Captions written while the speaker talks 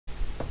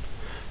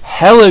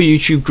Hello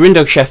YouTube,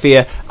 Grindog Chef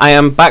here. I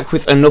am back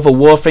with another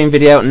Warframe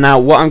video. Now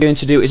what I'm going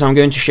to do is I'm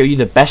going to show you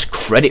the best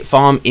credit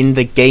farm in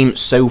the game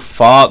so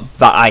far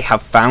that I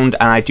have found,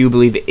 and I do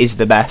believe it is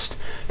the best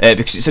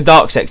because it's a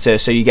dark sector,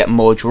 so you get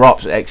more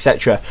drops,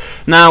 etc.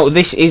 Now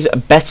this is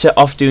better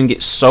off doing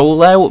it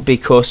solo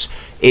because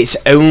it's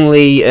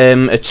only a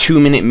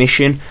 2-minute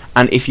mission,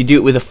 and if you do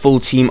it with a full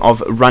team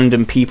of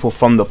random people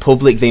from the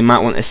public, they might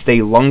want to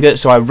stay longer,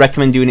 so I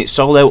recommend doing it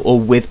solo or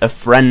with a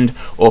friend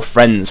or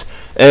friends.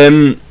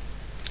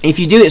 If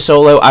you do it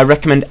solo, I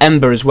recommend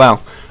Ember as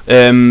well.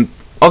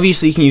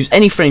 Obviously you can use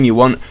any frame you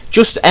want,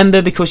 just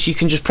Ember because you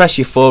can just press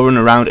your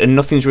forerun around and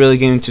nothing's really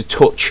going to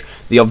touch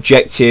the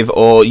objective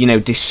or, you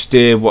know,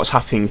 disturb what's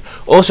happening.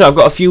 Also, I've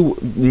got a few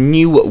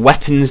new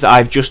weapons that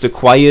I've just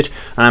acquired,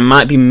 and I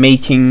might be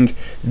making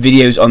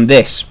videos on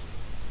this.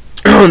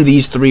 On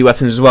these 3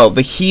 weapons as well.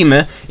 The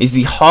HEMA is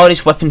the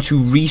hardest weapon to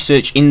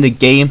research in the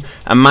game,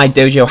 and my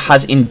dojo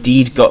has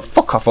indeed got...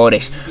 Fuck off all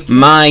this.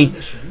 My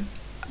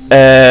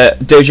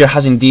dojo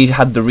has indeed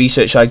had the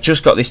research. I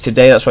just got this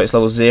today, that's why it's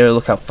level 0.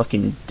 Look how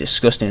fucking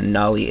disgusting and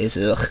gnarly it is.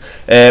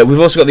 Ugh.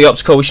 We've also got the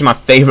optical, which is my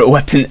favourite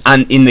weapon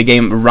and in the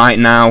game right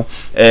now.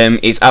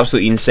 It's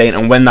absolutely insane,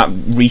 and when that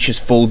reaches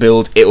full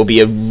build, it will be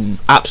an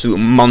absolute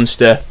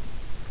monster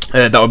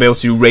that will be able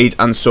to do raid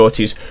and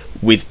sorties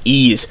with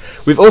ease.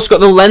 We've also got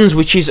the lens,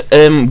 which is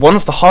one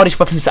of the hardest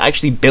weapons to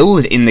actually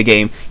build in the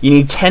game. You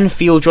need 10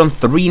 field drum,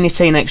 3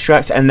 nitane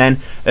extract, and then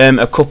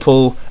a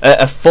couple,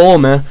 a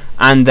former,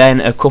 and then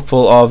a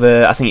couple of,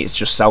 I think it's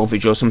just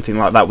salvage or something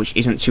like that, which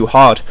isn't too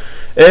hard.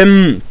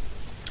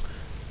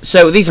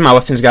 So these are my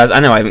weapons, guys.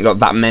 I know I haven't got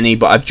that many,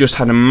 but I've just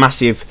had a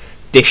massive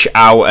dish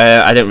out.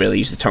 I don't really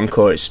use the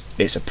Toncore,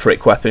 it's a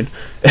prick weapon.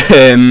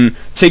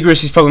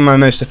 Tigris is probably my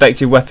most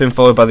effective weapon,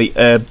 followed by the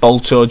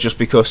Boltor, just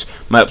because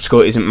my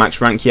Opticore isn't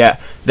max rank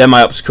yet. Then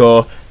my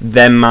Opticore,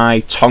 then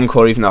my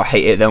Toncore, even though I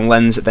hate it, then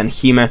Lens, then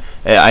HEMA.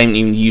 I haven't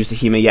even used the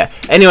HEMA yet.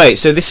 Anyway,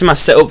 so this is my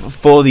setup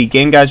for the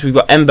game, guys. We've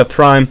got Ember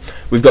Prime,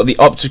 we've got the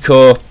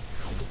Opticore,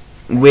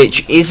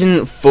 which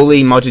isn't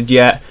fully modded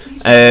yet,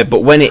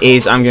 but when it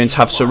is, I'm going to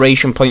have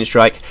Serration, Point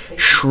Strike,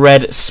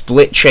 Shred,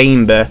 Split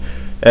Chamber,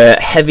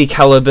 heavy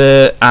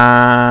caliber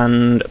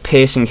and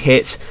piercing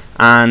hit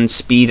and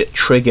speed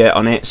trigger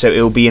on it, so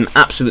it will be an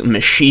absolute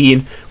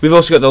machine. We've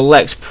also got the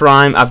Lex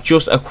Prime. I've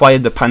just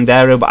acquired the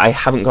Pandero, but I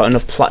haven't got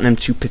enough platinum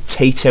to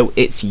potato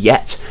it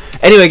yet.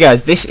 Anyway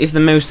guys, this is the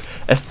most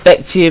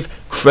effective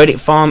credit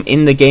farm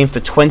in the game for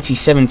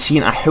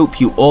 2017. I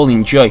hope you all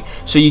enjoy.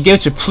 So you go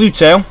to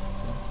Pluto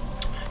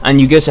and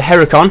you go to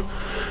Heracon.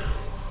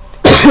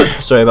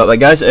 Sorry about that,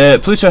 guys.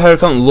 Pluto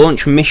Heracon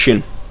launch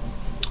mission.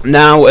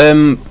 Now,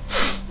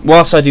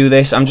 whilst I do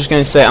this, I'm just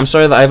going to say I'm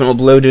sorry that I haven't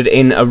uploaded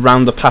in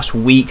around the past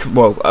week,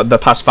 well, the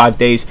past 5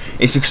 days.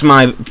 It's because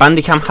my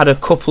Bandicam had a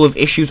couple of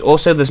issues.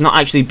 Also, there's not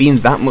actually been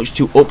that much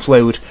to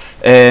upload,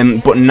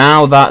 but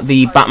now that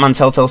the Batman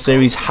Telltale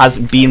series has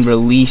been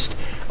released,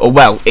 or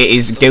well, it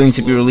is going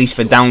to be released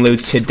for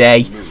download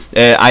today,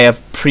 I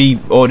have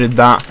pre-ordered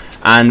that,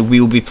 and we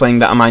will be playing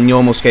that on my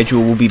normal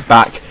schedule. We'll be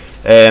back,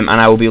 and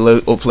I will be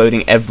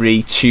uploading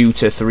every 2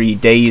 to 3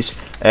 days.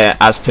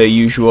 As per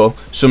usual,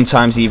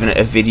 sometimes even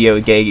a video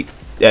a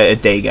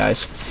day,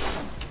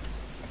 guys.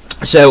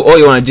 So all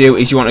you want to do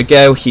is you want to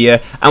go here,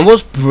 and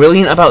what's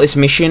brilliant about this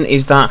mission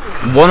is that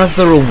one of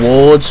the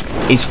rewards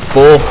is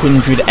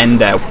 400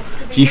 endo.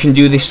 You can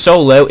do this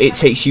solo, it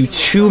takes you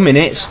 2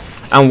 minutes,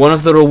 and one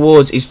of the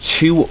rewards is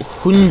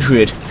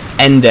 200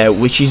 endo,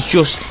 which is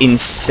just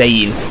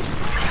insane.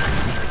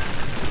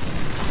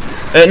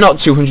 Not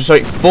 200,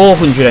 sorry,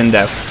 400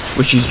 endo,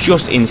 which is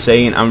just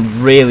insane and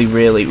really,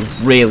 really,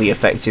 really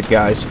effective,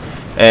 guys.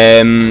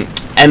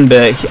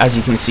 Ember, as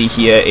you can see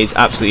here, is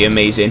absolutely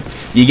amazing.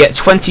 You get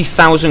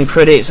 20,000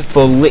 credits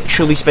for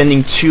literally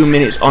spending 2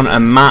 minutes on a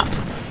map,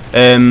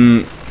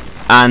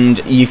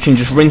 and you can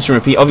just rinse and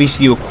repeat.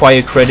 Obviously, you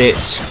acquire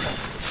credits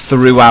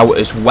throughout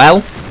as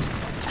well.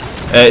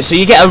 So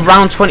you get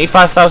around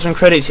 25,000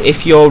 credits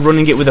if you're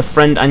running it with a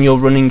friend and you're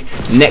running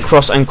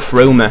Necros and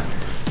Chroma.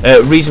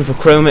 Reason for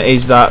Chroma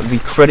is that the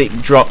credit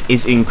drop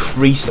is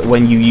increased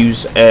when you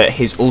use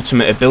his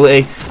ultimate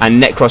ability, and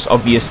Necros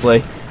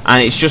obviously,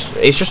 and it's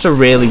just a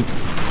really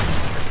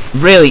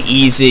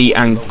easy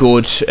and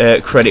good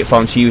credit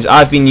farm to use.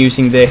 I've been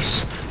using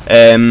this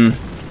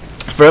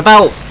for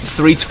about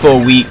 3 to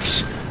 4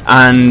 weeks,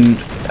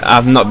 and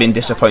I've not been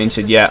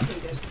disappointed yet.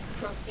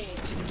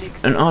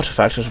 An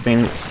artifact has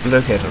been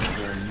located.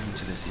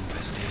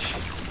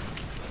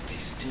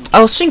 I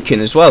was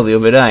thinking as well the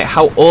other day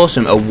how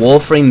awesome a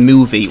Warframe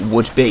movie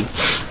would be.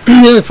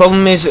 The only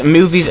problem is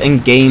movies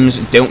and games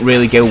don't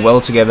really go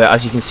well together,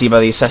 as you can see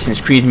by the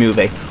Assassin's Creed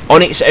movie.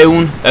 On its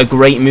own, a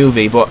great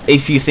movie, but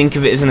if you think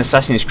of it as an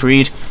Assassin's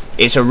Creed,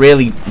 it's a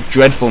really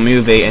dreadful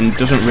movie and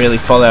doesn't really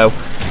follow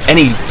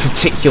any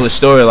particular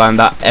storyline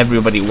that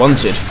everybody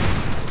wanted.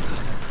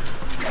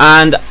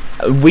 And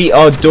we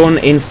are done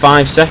in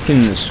 5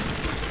 seconds.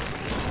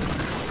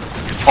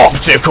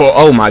 Optical!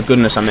 Oh my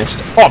goodness, I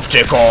missed.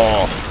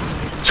 Optical!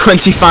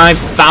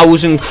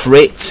 25,000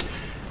 crit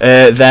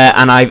there,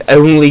 and I've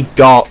only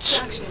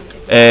got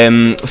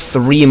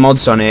 3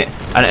 mods on it,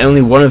 and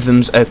only one of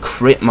them's a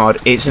crit mod.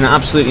 It's an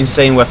absolutely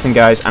insane weapon,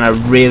 guys, and I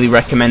really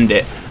recommend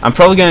it. I'm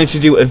probably going to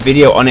do a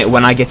video on it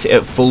when I get it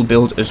at full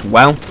build as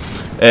well.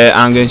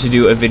 I'm going to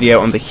do a video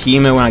on the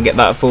HEMA when I get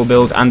that at full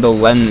build, and the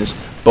lens,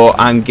 but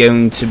I'm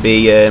going to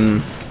be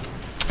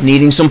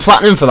needing some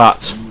platinum for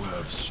that.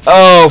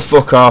 Oh,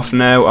 fuck off.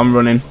 No, I'm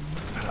running.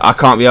 I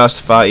can't be asked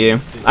to fight you.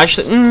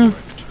 Actually,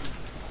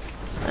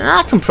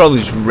 I can probably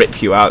just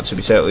rip you out, to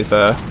be totally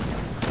fair.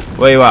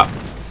 Where you at?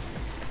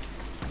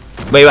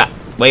 Where you at?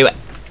 Where you at?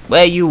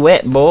 Where you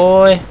at,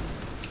 boy?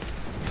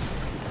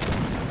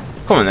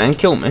 Come on then,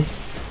 kill me.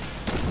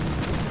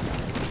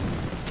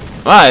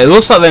 Right, it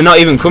looks like they're not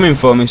even coming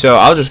for me, so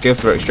I'll just go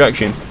for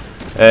extraction.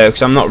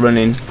 Because I'm not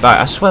running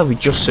back. I swear we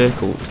just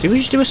circled. Did we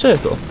just do a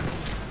circle?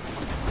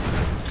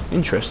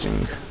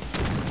 Interesting.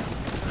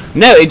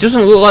 No, it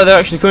doesn't look like they're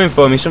actually coming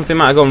for me. Something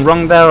might have gone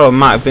wrong there, or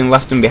might have been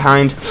left them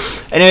behind.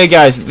 Anyway,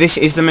 guys, this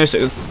is the most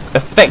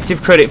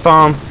effective credit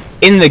farm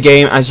in the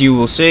game, as you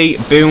will see.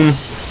 Boom.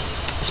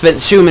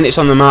 Spent 2 minutes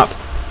on the map,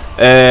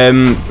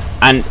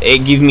 and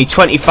it gave me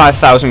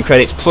 25,000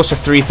 credits plus a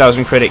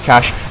 3,000 credit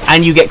cash,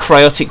 and you get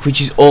cryotic, which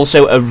is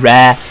also a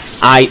rare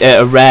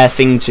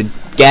thing to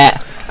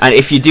get. And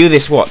if you do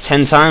this, what,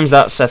 10 times,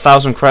 that's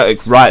 1,000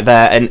 cryotic right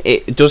there, and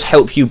it does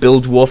help you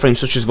build Warframe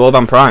such as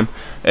Vauban Prime,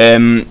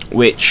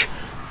 which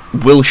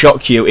will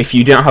shock you. If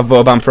you don't have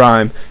Vauban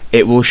Prime,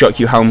 it will shock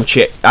you how much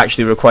it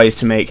actually requires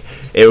to make.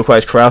 It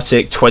requires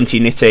cryotic,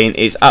 20 knitting.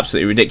 It's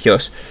absolutely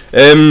ridiculous.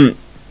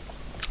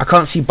 I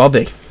can't see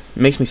Bobby. It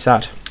makes me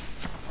sad.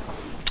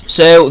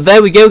 So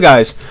there we go,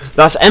 guys.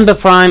 That's Ember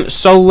Prime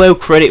solo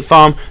credit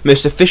farm,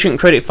 most efficient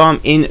credit farm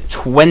in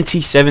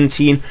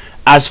 2017,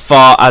 as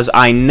far as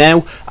I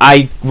know.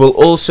 I will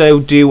also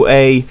do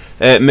a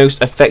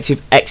most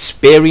effective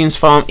experience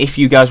farm if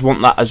you guys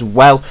want that as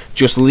well.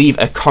 Just leave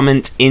a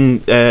comment in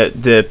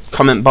the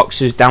comment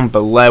boxes down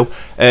below.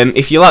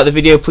 If you like the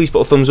video, please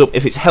put a thumbs up.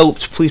 If it's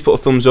helped, please put a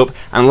thumbs up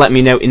and let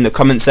me know in the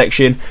comment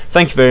section.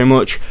 Thank you very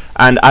much,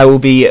 and I will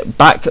be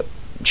back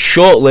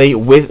shortly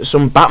with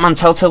some Batman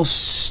Telltale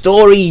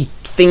story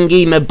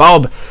thingy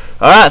mabob.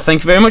 Alright,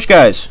 thank you very much,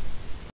 guys.